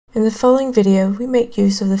In the following video, we make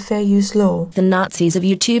use of the fair use law. The Nazis of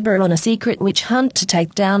YouTube are on a secret witch hunt to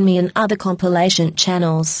take down me and other compilation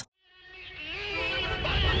channels.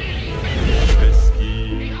 Es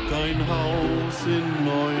gibt ein Haus in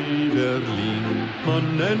Neu-Berlin,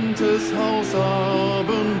 man nennt es Haus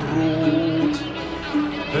Abendrot.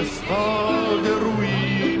 Es war der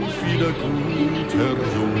Ruin vieler guter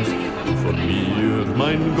Jungs, von mir,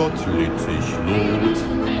 mein Gott, litt ich Not.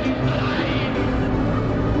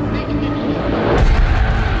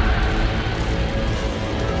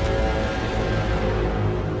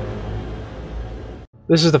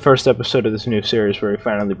 This is the first episode of this new series where we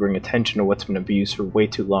finally bring attention to what's been abused for way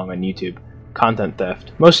too long on YouTube. Content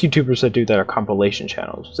theft. Most YouTubers that do that are compilation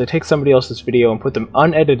channels. They take somebody else's video and put them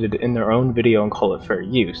unedited in their own video and call it fair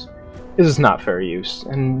use. This is not fair use,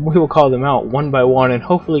 and we will call them out one by one and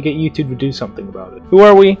hopefully get YouTube to do something about it. Who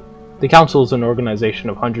are we? The Council is an organization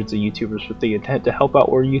of hundreds of YouTubers with the intent to help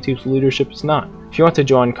out where YouTube's leadership is not. If you want to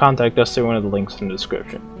join, contact us through one of the links in the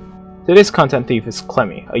description. Today's content thief is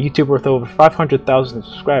Clemy, a YouTuber with over 500,000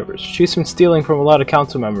 subscribers. She's been stealing from a lot of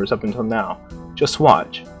council members up until now. Just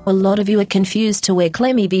watch. A lot of you are confused to where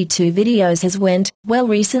Clemy V2 videos has went. Well,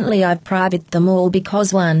 recently I've privated them all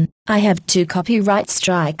because 1. I have 2 copyright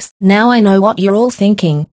strikes. Now I know what you're all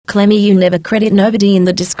thinking. Clemy, you never credit nobody in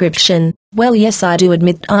the description. Well, yes, I do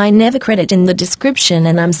admit I never credit in the description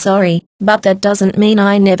and I'm sorry, but that doesn't mean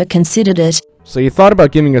I never considered it. So you thought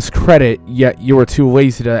about giving us credit, yet you were too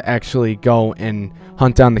lazy to actually go and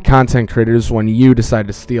hunt down the content creators when you decided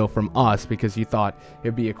to steal from us because you thought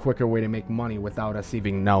it'd be a quicker way to make money without us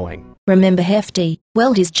even knowing. Remember Hefty?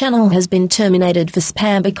 Well, his channel has been terminated for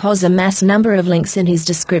spam because a mass number of links in his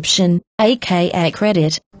description, aka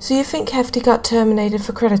credit. So you think Hefty got terminated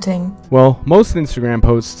for crediting? Well, most Instagram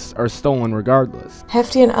posts are stolen regardless.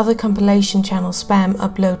 Hefty and other compilation channels spam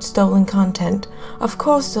upload stolen content. Of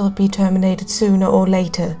course they'll be terminated sooner or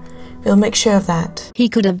later. We'll make sure of that. He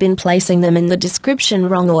could have been placing them in the description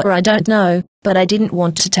wrong, or I don't know, but I didn't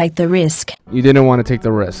want to take the risk. You didn't want to take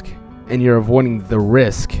the risk. And you're avoiding the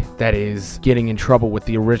risk that is getting in trouble with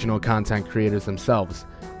the original content creators themselves.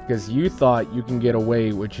 Because you thought you can get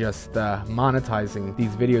away with just monetizing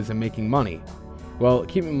these videos and making money. Well,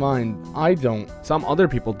 keep in mind, I don't, some other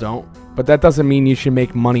people don't, but that doesn't mean you should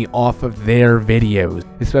make money off of their videos,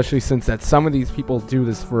 especially since that some of these people do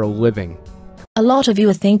this for a living. A lot of you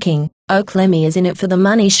are thinking, oh, Clemy is in it for the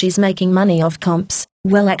money, she's making money off comps.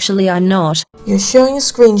 Well, actually I'm not. You're showing a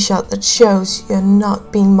screenshot that shows you're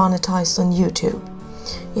not being monetized on YouTube.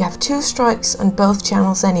 You have 2 strikes on both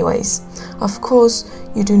channels anyways. Of course,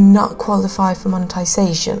 you do not qualify for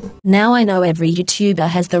monetization. Now I know every YouTuber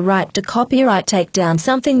has the right to copyright take down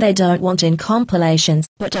something they don't want in compilations,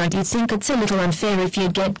 but don't you think it's a little unfair if you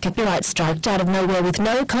get copyright striked out of nowhere with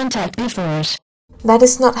no contact before it? That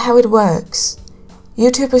is not how it works.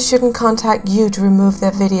 YouTubers shouldn't contact you to remove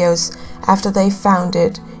their videos after they've found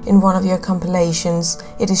it in one of your compilations.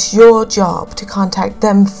 It is your job to contact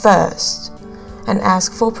them first and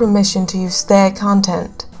ask for permission to use their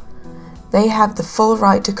content. They have the full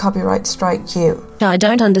right to copyright strike you. I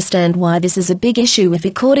don't understand why this is a big issue if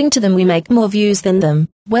according to them we make more views than them.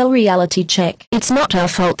 Well, reality check. It's not our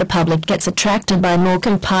fault the public gets attracted by more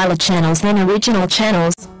compiler channels than original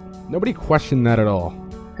channels. Nobody questioned that at all.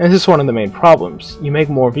 And this is one of the main problems. You make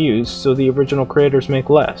more views, so the original creators make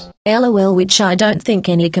less. LOL, which I don't think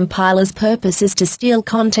any compiler's purpose is to steal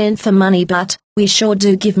content for money, but we sure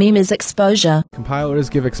do give memes exposure. Compilers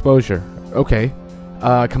give exposure. Okay.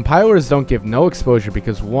 Compilers don't give no exposure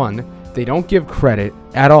because 1, they don't give credit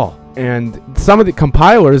at all. And some of the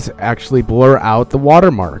compilers actually blur out the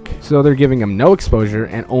watermark. So they're giving them no exposure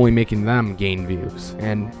and only making them gain views.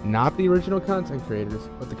 And not the original content creators,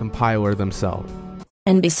 but the compiler themselves.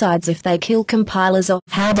 And besides, if they kill compilers off,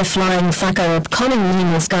 how the flying fucker upcoming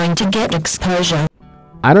meme is going to get exposure?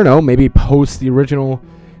 I don't know, maybe post the original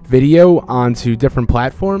video onto different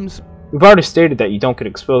platforms? We've already stated that you don't get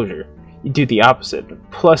exposure. You do the opposite.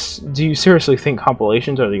 Plus, do you seriously think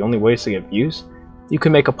compilations are the only ways to get views? You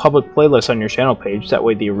can make a public playlist on your channel page, that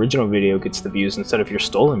way the original video gets the views instead of your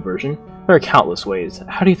stolen version. There are countless ways.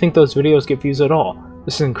 How do you think those videos get views at all?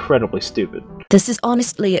 This is incredibly stupid. This is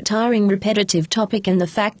honestly a tiring, repetitive topic, and the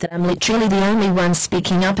fact that I'm literally the only one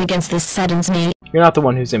speaking up against this saddens me. You're not the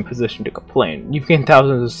one who's in position to complain. You've gained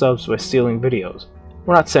thousands of subs by stealing videos.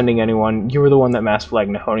 We're not sending anyone. You were the one that mass flagged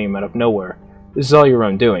Nehonium out of nowhere. This is all your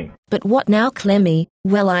own doing. But what now, Clemy?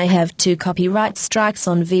 Well, I have 2 copyright strikes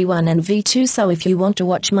on V1 and V2, so if you want to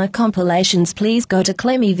watch my compilations, please go to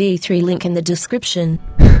Clemy V3, link in the description.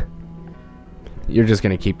 You're just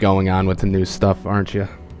gonna keep going on with the new stuff, aren't you?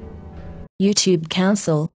 YouTube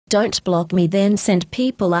Council, Don't block me, then send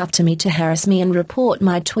people after me to harass me and report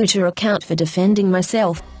my Twitter account for defending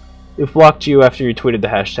myself. We've blocked you after you tweeted the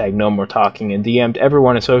hashtag no more talking and DM'd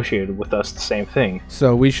everyone associated with us the same thing.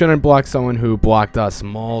 So we shouldn't block someone who blocked us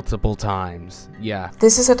multiple times. Yeah.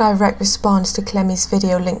 This is a direct response to Clemy's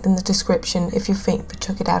video linked in the description if you think we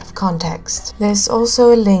took it out of context. There's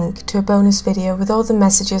also a link to a bonus video with all the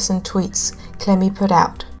messages and tweets Clemy put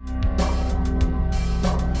out.